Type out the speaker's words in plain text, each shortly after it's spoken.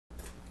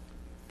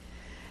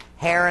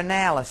Hair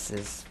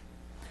analysis.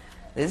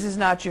 This is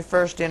not your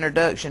first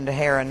introduction to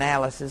hair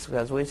analysis,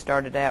 because we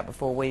started out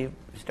before we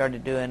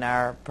started doing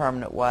our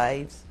permanent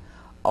waves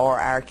or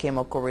our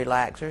chemical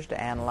relaxers to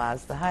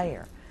analyze the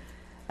hair.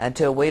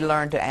 Until we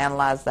learn to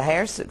analyze the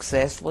hair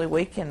successfully,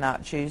 we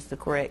cannot choose the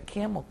correct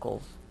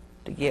chemicals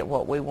to get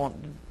what we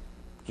want to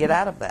get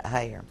out of that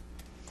hair.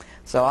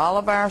 So all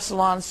of our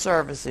salon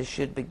services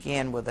should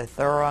begin with a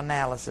thorough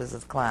analysis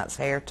of the client's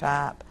hair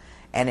type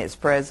and its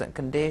present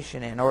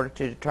condition in order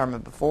to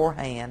determine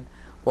beforehand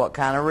what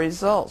kind of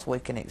results we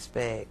can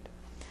expect.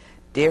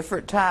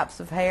 Different types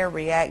of hair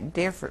react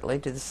differently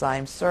to the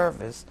same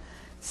service,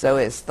 so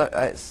it's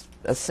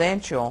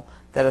essential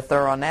that a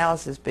thorough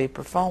analysis be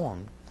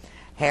performed.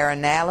 Hair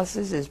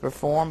analysis is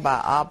performed by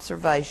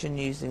observation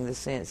using the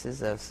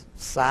senses of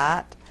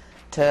sight,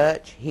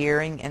 touch,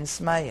 hearing, and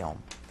smell.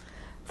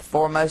 The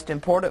four most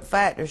important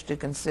factors to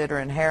consider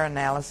in hair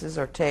analysis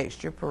are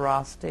texture,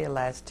 porosity,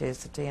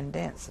 elasticity, and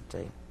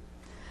density.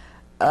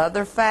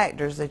 Other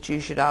factors that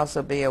you should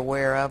also be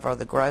aware of are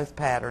the growth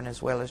pattern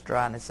as well as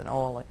dryness and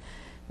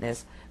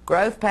oiliness.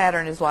 Growth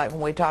pattern is like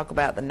when we talk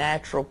about the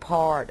natural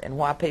part, and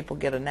why people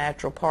get a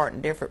natural part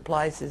in different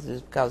places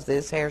is because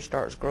this hair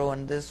starts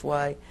growing this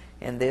way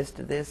and this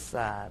to this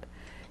side.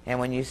 And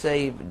when you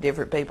see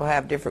different people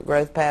have different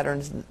growth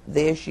patterns,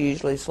 this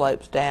usually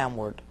slopes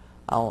downward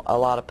on a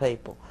lot of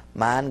people.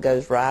 Mine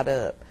goes right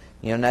up.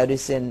 You'll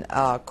notice in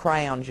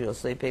crowns you'll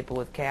see people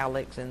with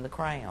cowlicks in the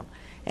crown.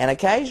 And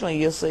occasionally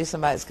you'll see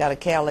somebody that's got a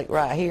cowlick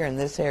right here and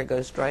this hair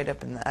goes straight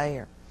up in the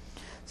air.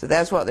 So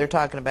that's what they're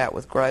talking about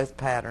with growth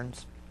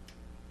patterns.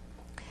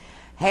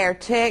 Hair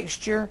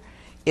texture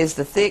is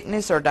the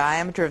thickness or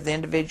diameter of the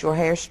individual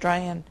hair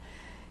strand.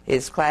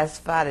 It's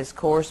classified as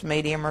coarse,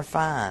 medium, or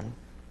fine.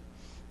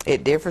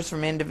 It differs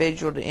from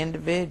individual to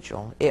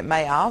individual. It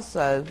may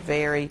also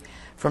vary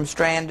from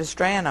strand to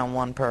strand on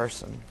one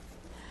person.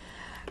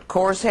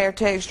 Coarse hair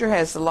texture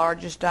has the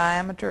largest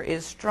diameter,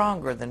 is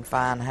stronger than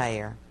fine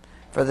hair,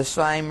 for the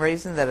same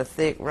reason that a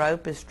thick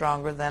rope is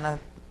stronger than a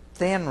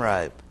thin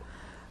rope.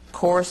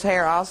 Coarse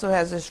hair also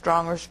has a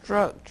stronger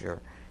structure,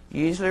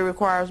 usually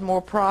requires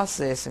more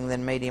processing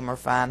than medium or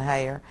fine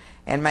hair,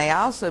 and may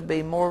also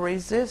be more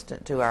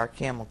resistant to our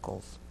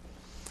chemicals.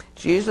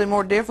 It's usually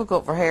more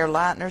difficult for hair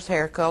lighteners,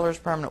 hair colors,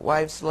 permanent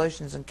wave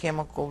solutions, and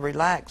chemical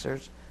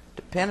relaxers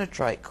to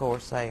penetrate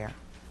coarse hair.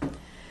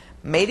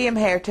 Medium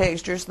hair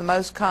texture is the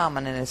most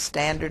common and is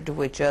standard to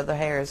which other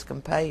hair is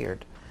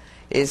compared.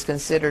 It is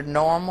considered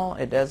normal.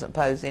 It doesn't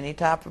pose any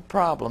type of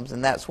problems,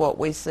 and that's what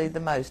we see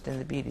the most in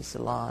the beauty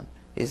salon,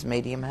 is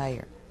medium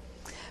hair.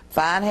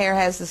 Fine hair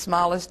has the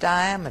smallest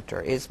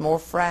diameter. It's more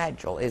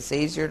fragile. It's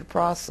easier to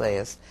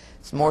process.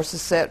 It's more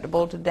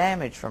susceptible to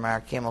damage from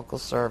our chemical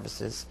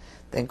services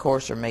than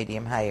coarse or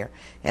medium hair.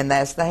 And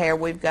that's the hair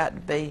we've got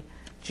to be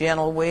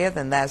gentle with,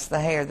 and that's the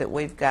hair that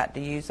we've got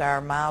to use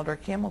our milder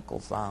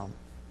chemicals on.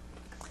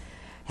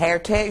 Hair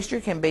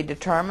texture can be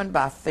determined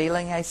by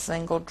feeling a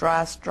single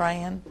dry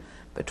strand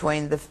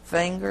between the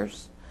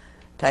fingers.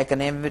 Take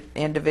an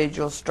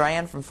individual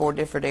strand from 4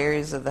 different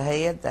areas of the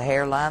head, the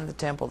hairline, the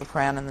temple, the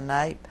crown, and the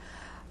nape.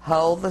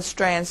 Hold the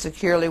strand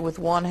securely with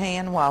one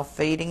hand while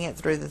feeding it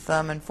through the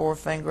thumb and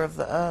forefinger of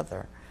the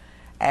other.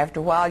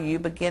 After a while, you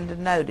begin to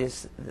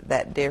notice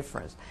that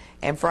difference.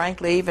 And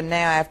frankly, even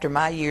now, after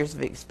my years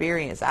of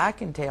experience, I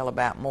can tell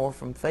about more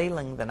from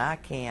feeling than I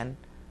can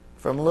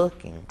from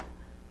looking,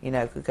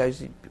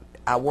 because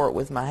I work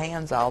with my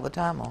hands all the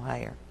time on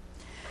hair.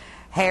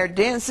 Hair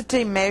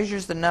density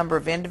measures the number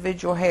of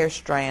individual hair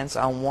strands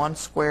on 1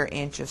 square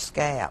inch of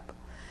scalp.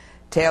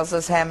 Tells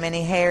us how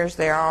many hairs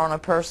there are on a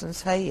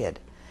person's head.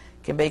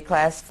 Can be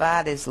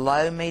classified as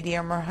low,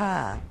 medium, or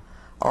high,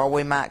 or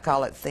we might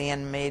call it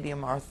thin,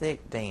 medium, or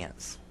thick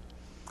dense.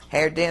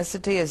 Hair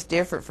density is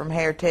different from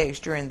hair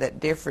texture in that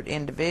different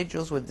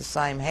individuals with the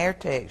same hair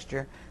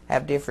texture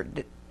have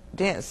different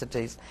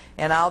densities.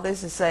 And all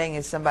this is saying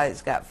is somebody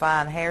that's got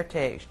fine hair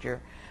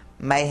texture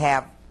may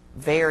have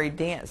very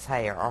dense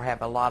hair or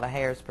have a lot of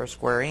hairs per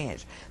square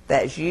inch.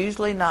 That's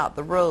usually not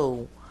the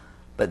rule,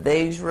 but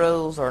these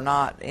rules are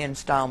not in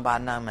stone by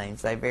no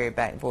means. They vary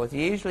back and forth.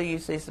 Usually you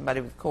see somebody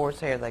with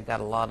coarse hair, they got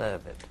a lot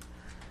of it.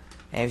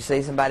 And if you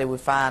see somebody with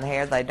fine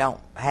hair, they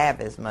don't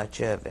have as much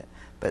of it.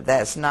 But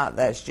that's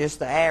just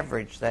the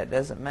average. That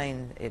doesn't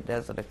mean it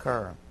doesn't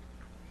occur.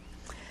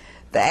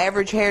 The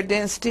average hair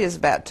density is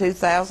about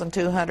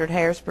 2,200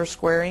 hairs per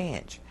square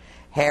inch.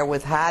 Hair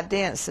with high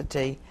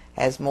density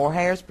has more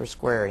hairs per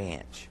square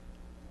inch.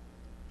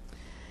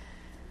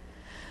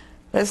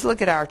 Let's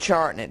look at our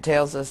chart, and it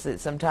tells us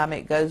that sometimes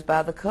it goes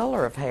by the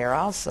color of hair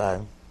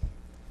also.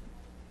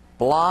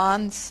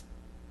 Blondes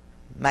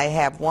may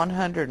have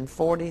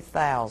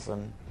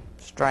 140,000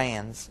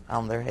 strands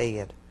on their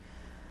head.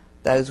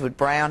 Those with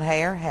brown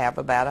hair have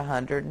about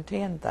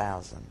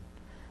 110,000.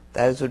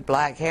 Those with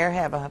black hair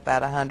have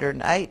about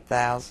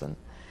 108,000.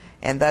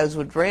 And those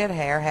with red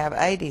hair have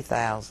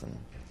 80,000.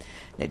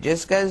 It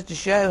just goes to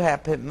show how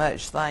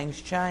much things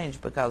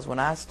change, because when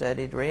I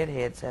studied,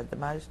 redheads had the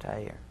most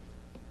hair.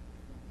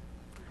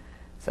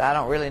 So I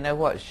don't really know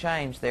what's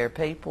changed there,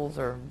 people's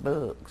or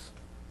books.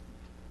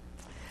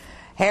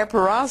 Hair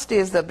porosity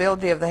is the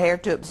ability of the hair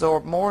to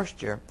absorb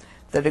moisture.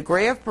 The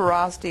degree of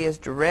porosity is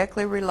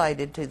directly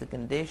related to the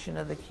condition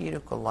of the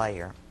cuticle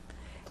layer.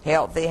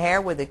 Healthy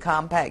hair with a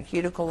compact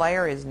cuticle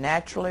layer is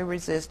naturally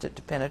resistant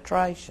to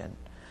penetration.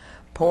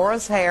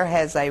 Porous hair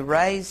has a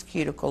raised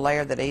cuticle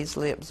layer that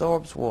easily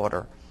absorbs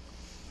water.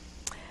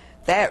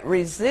 That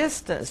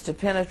resistance to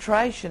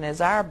penetration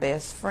is our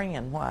best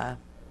friend. Why?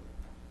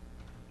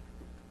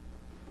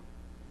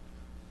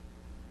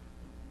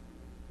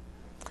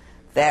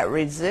 That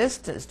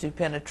resistance to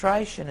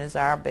penetration is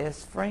our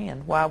best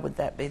friend. Why would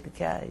that be the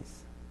case?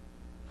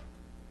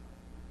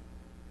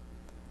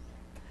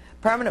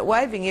 Permanent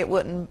waving, it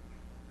wouldn't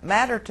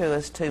matter to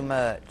us too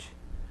much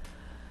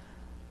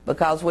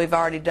because we've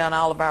already done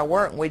all of our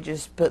work and we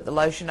just put the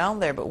lotion on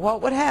there. But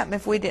what would happen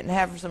if we didn't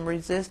have some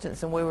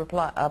resistance and we were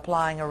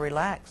applying a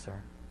relaxer?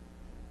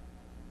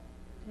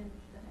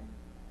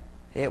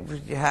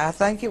 I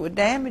think it would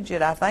damage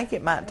it. I think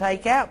it might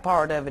take out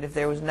part of it if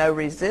there was no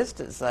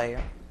resistance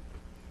there.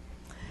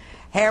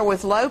 Hair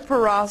with low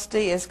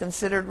porosity is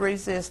considered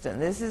resistant.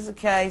 This is a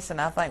case,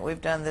 and I think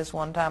we've done this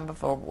one time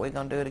before, but we're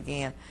going to do it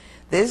again.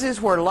 This is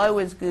where low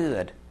is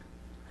good,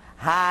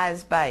 high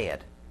is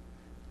bad.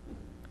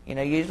 You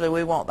know, usually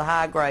we want the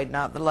high grade,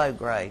 not the low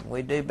grade.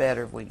 We do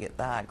better if we get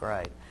the high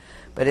grade.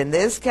 But in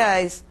this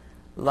case,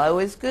 low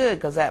is good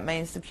because that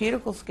means the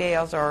cuticle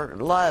scales are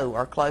low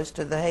or close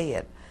to the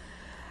head.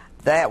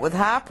 That with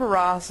high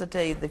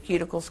porosity, the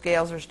cuticle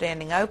scales are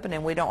standing open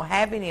and we don't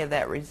have any of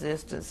that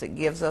resistance. It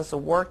gives us a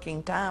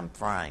working time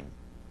frame.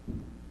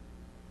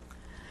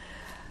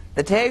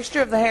 The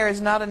texture of the hair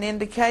is not an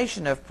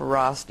indication of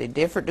porosity.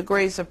 Different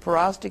degrees of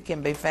porosity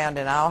can be found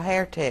in all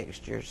hair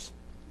textures.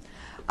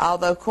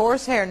 Although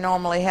coarse hair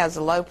normally has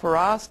a low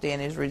porosity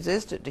and is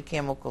resistant to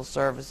chemical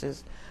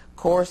services,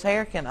 coarse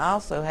hair can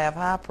also have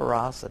high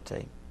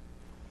porosity.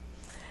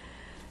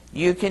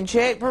 You can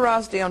check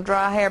porosity on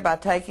dry hair by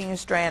taking a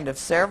strand of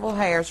several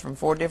hairs from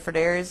 4 different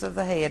areas of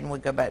the head, and we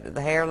go back to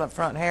the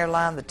front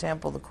hairline, the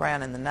temple, the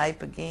crown, and the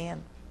nape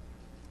again.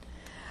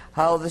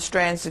 Hold the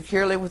strand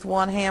securely with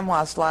one hand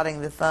while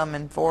sliding the thumb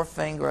and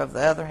forefinger of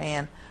the other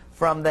hand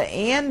from the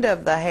end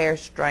of the hair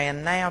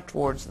strand now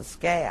towards the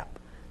scalp.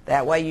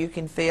 That way you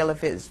can feel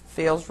if it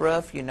feels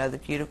rough, you know the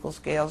cuticle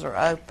scales are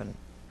open.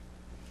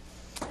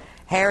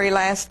 Hair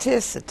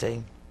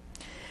elasticity.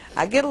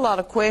 I get a lot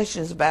of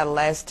questions about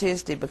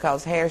elasticity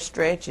because hair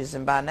stretches,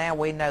 and by now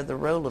we know the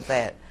rule of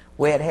that.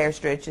 Wet hair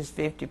stretches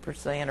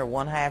 50% or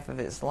 1/2 of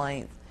its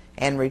length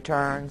and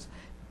returns.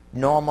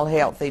 Normal,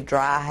 healthy,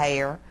 dry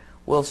hair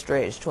will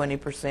stretch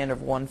 20%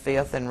 of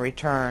 1/5 and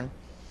return.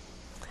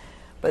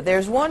 But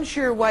there's one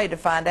sure way to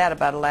find out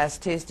about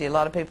elasticity. A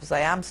lot of people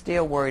say, I'm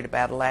still worried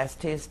about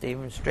elasticity.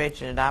 From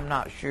stretching it, I'm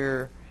not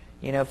sure,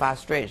 you know, if I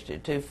stretched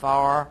it too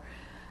far,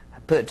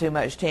 put too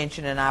much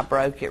tension and I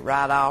broke it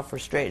right off, or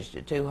stretched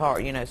it too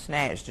hard, you know,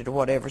 snatched it or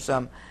whatever. So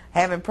I'm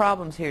having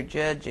problems here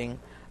judging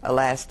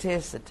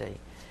elasticity.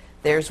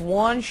 There's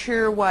one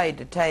sure way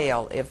to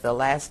tell if the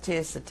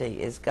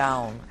elasticity is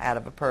gone out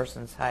of a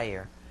person's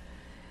hair.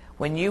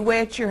 When you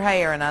wet your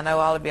hair, and I know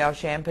all of y'all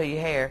shampoo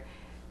your hair,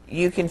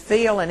 you can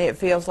feel, and it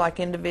feels like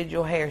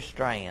individual hair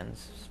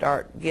strands.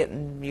 Start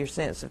getting your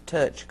sense of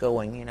touch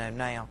going, you know,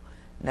 now,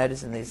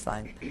 noticing these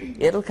things.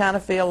 It'll kind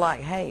of feel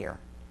like hair.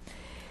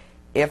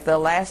 If the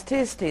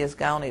elasticity is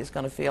gone, it's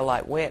going to feel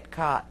like wet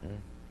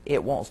cotton.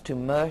 It wants to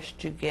mush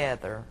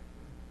together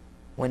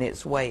when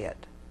it's wet.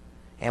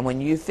 And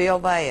when you feel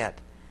that,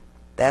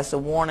 that's a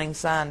warning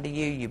sign to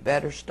you. You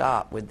better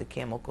stop with the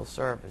chemical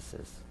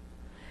services.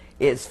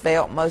 It's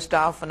felt most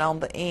often on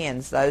the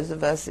ends. Those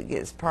of us that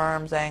gets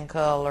perms and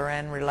color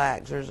and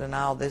relaxers and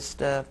all this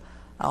stuff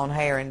on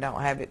hair and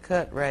don't have it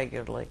cut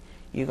regularly,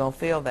 you're going to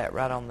feel that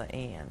right on the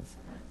ends.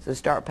 So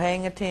start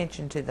paying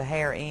attention to the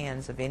hair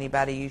ends of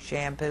anybody you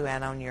shampoo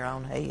and on your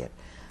own head,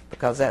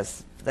 because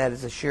that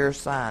is a sure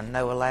sign,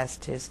 no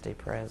elasticity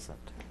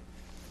present.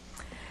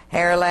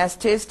 Hair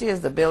elasticity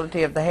is the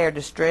ability of the hair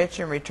to stretch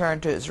and return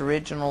to its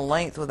original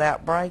length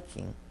without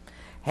breaking.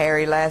 Hair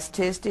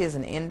elasticity is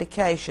an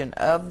indication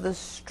of the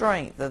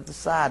strength of the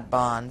side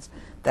bonds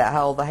that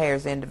hold the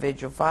hair's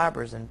individual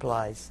fibers in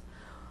place.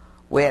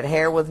 Wet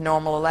hair with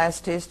normal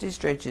elasticity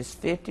stretches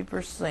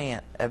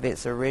 50% of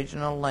its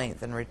original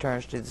length and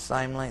returns to the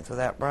same length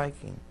without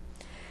breaking.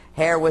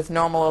 Hair with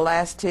normal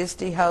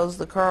elasticity holds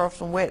the curls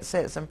from wet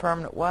sets and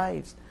permanent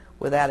waves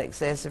without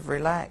excessive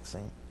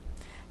relaxing.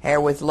 Hair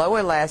with low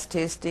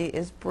elasticity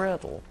is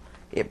brittle.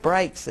 It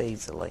breaks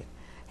easily.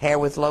 Hair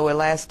with low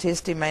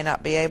elasticity may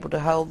not be able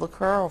to hold the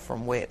curl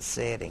from wet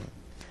setting,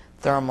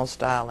 thermal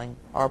styling,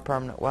 or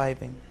permanent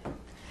waving.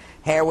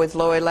 Hair with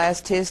low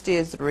elasticity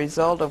is the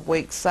result of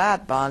weak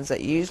side bonds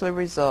that usually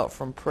result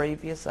from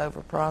previous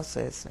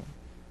overprocessing.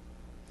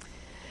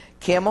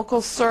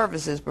 Chemical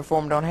services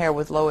performed on hair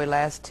with low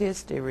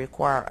elasticity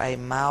require a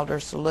milder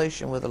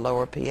solution with a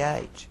lower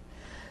pH.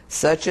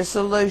 Such a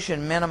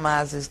solution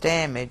minimizes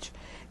damage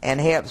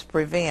and helps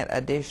prevent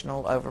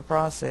additional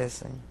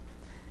overprocessing.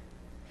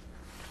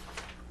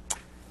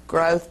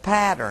 growth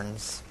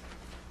patterns.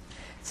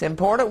 It's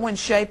important when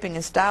shaping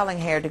and styling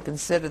hair to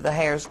consider the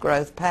hair's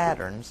growth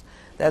patterns.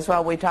 That's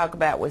why we talk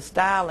about with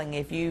styling,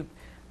 if you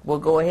will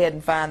go ahead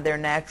and find their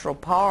natural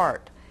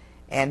part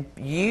and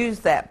use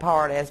that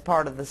part as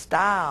part of the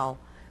style,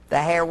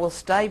 the hair will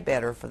stay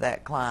better for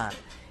that client.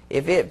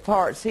 If it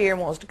parts here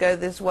and wants to go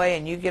this way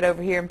and you get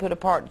over here and put a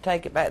part to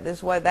take it back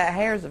this way, that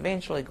hair is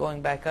eventually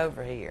going back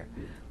over here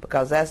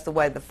because that's the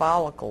way the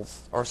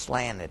follicles are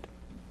slanted.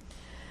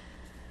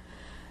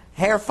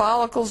 Hair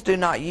follicles do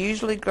not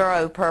usually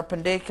grow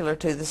perpendicular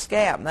to the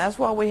scalp, and that's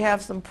why we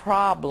have some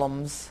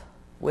problems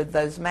with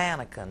those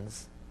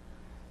mannequins.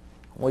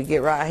 We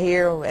get right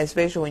here,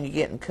 especially when you're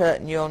getting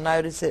cut, and you'll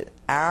notice it,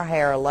 our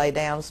hair will lay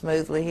down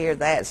smoothly here.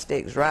 That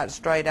sticks right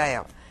straight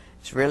out.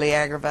 It's really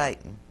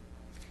aggravating.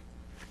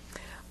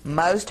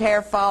 Most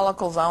hair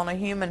follicles on a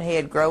human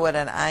head grow at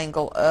an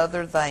angle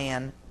other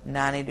than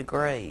 90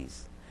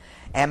 degrees.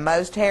 And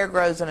most hair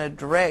grows in a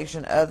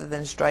direction other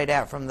than straight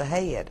out from the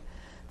head.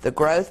 The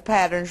growth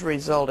patterns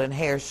result in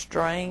hair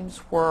streams,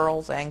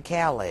 whirls, and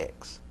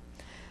cowlicks.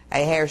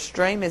 A hair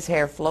stream is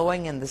hair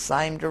flowing in the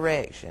same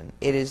direction.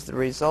 It is the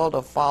result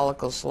of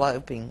follicles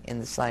sloping in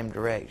the same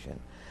direction.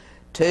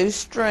 Two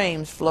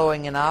streams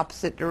flowing in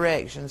opposite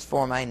directions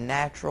form a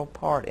natural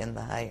part in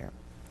the hair.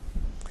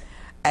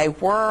 A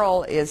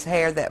whirl is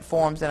hair that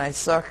forms in a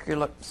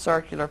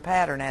circular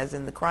pattern, as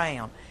in the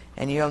crown.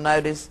 And you'll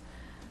notice,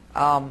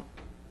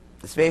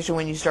 especially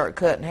when you start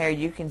cutting hair,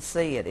 you can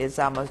see it. It's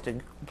almost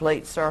a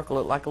complete circle.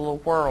 It looks like a little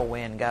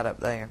whirlwind got up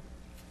there.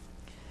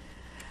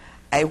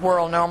 A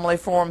whirl normally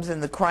forms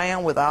in the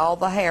crown with all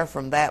the hair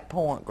from that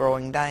point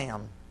growing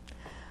down.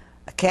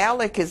 A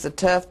cowlick is a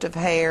tuft of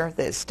hair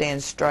that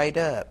stands straight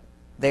up.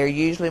 They're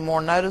usually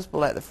more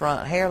noticeable at the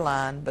front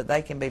hairline, but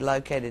they can be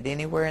located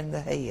anywhere in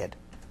the head.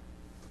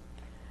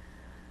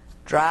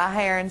 Dry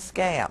hair and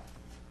scalp.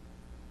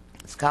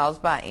 It's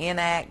caused by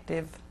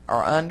inactive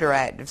or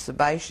underactive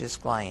sebaceous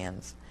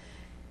glands.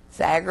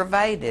 It's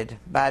aggravated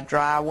by a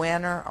dry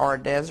winter or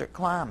a desert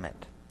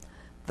climate.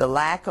 The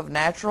lack of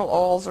natural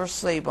oils or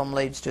sebum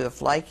leads to a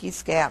flaky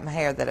scalp and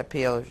hair that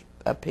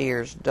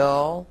appears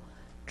dull,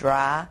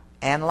 dry,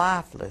 and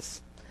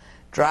lifeless.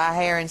 Dry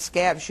hair and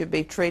scalp should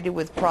be treated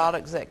with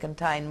products that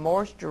contain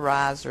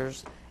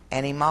moisturizers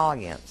and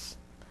emollients.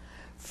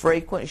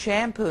 Frequent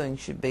shampooing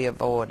should be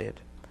avoided,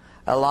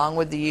 along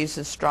with the use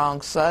of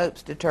strong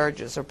soaps,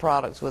 detergents, or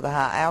products with a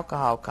high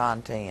alcohol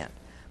content,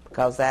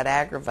 because that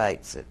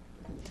aggravates it.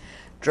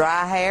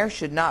 Dry hair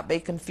should not be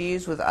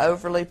confused with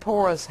overly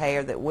porous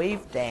hair that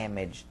we've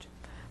damaged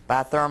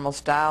by thermal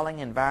styling,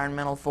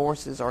 environmental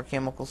forces, or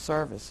chemical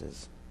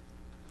services.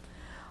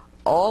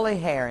 Oily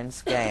hair and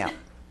scalp.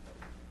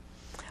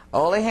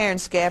 Oily hair and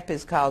scalp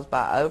is caused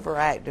by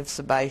overactive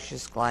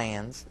sebaceous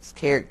glands. It's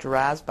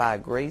characterized by a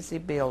greasy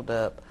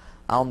buildup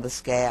on the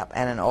scalp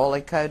and an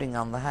oily coating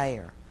on the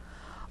hair.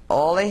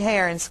 Oily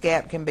hair and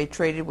scalp can be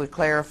treated with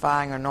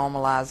clarifying or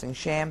normalizing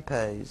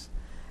shampoos.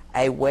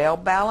 A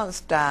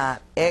well-balanced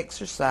diet,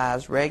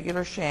 exercise,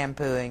 regular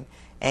shampooing,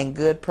 and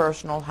good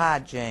personal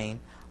hygiene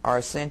are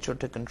essential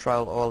to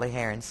control oily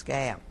hair and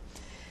scalp.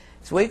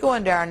 As we go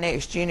into our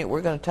next unit,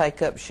 we're going to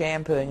take up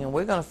shampooing, and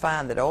we're going to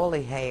find that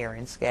oily hair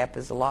and scalp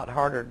is a lot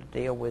harder to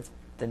deal with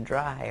than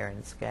dry hair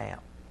and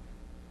scalp.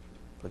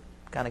 We'll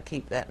kind of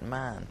keep that in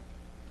mind.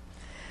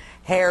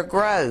 Hair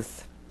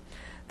growth.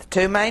 The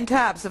two main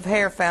types of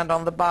hair found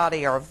on the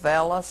body are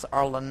vellus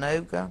or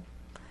lanuga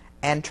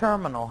and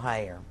terminal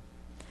hair.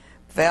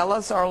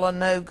 Vellus or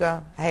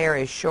lanuga hair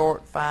is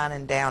short, fine,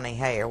 and downy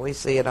hair. We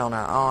see it on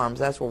our arms.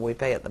 That's where we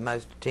pay it the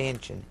most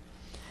attention.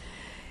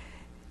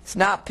 It's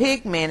not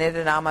pigmented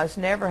and almost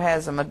never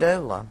has a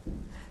medulla.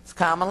 It's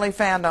commonly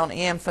found on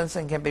infants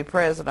and can be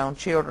present on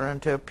children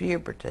until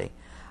puberty.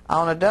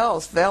 On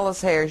adults,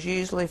 vellus hair is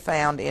usually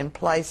found in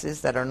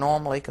places that are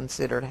normally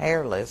considered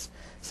hairless,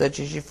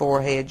 such as your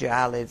forehead, your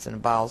eyelids, and a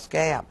bald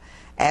scalp,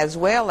 as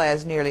well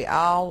as nearly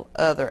all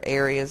other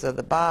areas of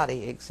the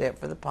body except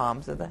for the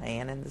palms of the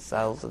hand and the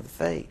soles of the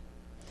feet.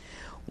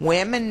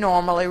 Women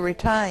normally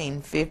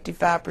retain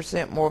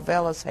 55% more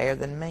vellus hair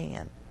than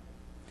men.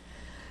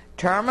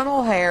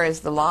 Terminal hair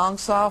is the long,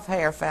 soft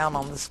hair found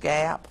on the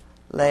scalp,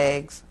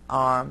 legs,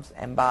 arms,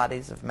 and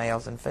bodies of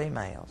males and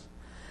females.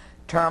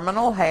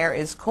 Terminal hair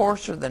is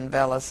coarser than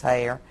vellus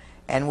hair,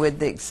 and with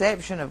the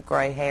exception of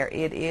gray hair,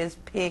 it is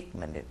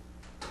pigmented.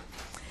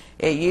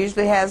 It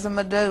usually has a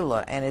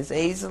medulla and is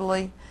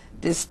easily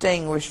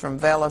distinguished from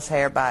vellus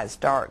hair by its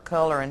dark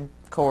color and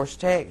coarse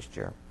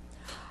texture.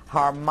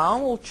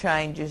 Hormonal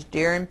changes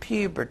during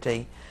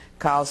puberty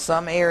cause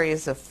some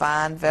areas of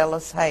fine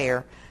vellus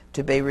hair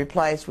to be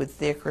replaced with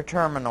thicker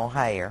terminal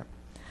hair.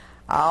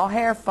 All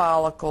hair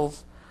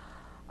follicles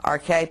are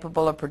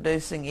capable of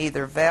producing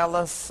either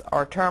vellus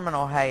or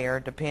terminal hair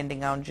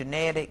depending on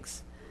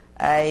genetics,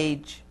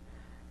 age,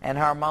 and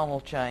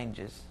hormonal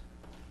changes.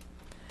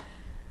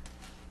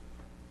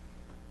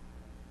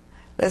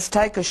 Let's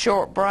take a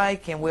short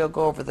break and we'll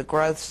go over the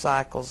growth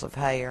cycles of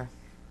hair.